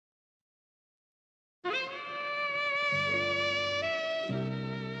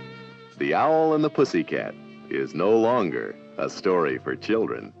The Owl and the Pussycat is no longer a story for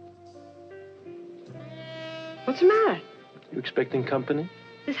children. What's the matter? You expecting company?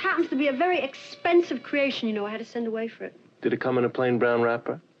 This happens to be a very expensive creation, you know. I had to send away for it. Did it come in a plain brown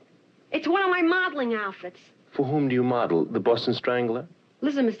wrapper? It's one of my modeling outfits. For whom do you model? The Boston Strangler?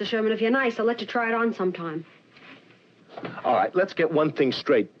 Listen, Mr. Sherman, if you're nice, I'll let you try it on sometime. All right, let's get one thing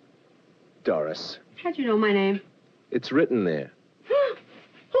straight, Doris. How'd you know my name? It's written there.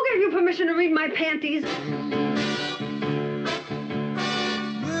 Who gave you permission to read my panties?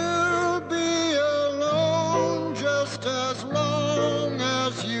 You'll be alone just as long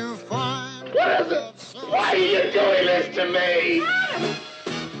as you find... What is it? Why are you doing this to me?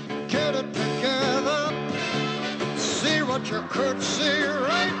 Get it together. See what you could see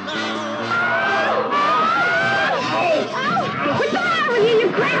right now. Oh! What's the matter with you?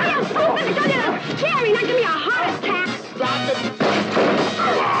 You crazy old stupid? It's only a cherry, not give me a heart attack. Stop it.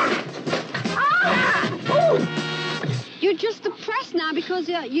 Come on. Oh! You're just depressed now because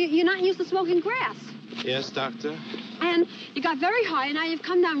you're not used to smoking grass. Yes, Doctor? And you got very high, and now you've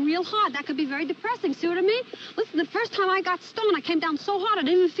come down real hard. That could be very depressing. See what I mean? Listen, the first time I got stoned, I came down so hard I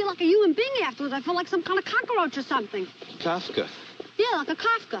didn't even feel like a human being afterwards. I felt like some kind of cockroach or something. Kafka. Yeah, like a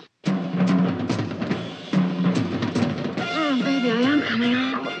Kafka. Oh, baby, I am coming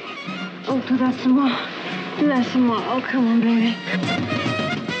on. Oh, do that some more. Do that some more. Oh, come on, baby.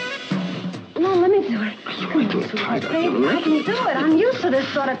 No, let me do it. Come on, sweetheart, baby, I can do it. I'm used to this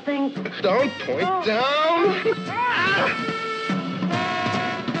sort of thing. Don't point down.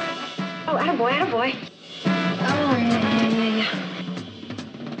 Oh, attaboy, attaboy. Oh, yeah.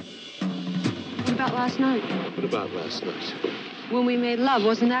 What about last night? What about last night? When we made love,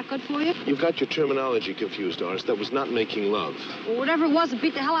 wasn't that good for you? You got your terminology confused, Doris. That was not making love. Well, whatever it was, it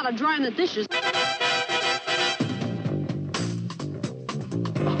beat the hell out of drying the dishes.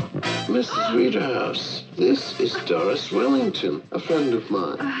 Mrs. Reederhouse, this is Doris Wellington, a friend of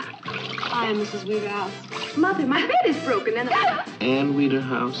mine. I am Mrs. Weederhouse. Mother, my bed is broken and... Ann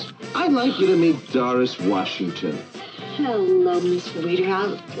Weederhouse, I'd like you to meet Doris Washington. Hello, Miss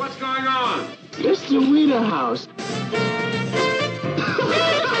Weederhouse. What's going on? Mr. Weederhouse.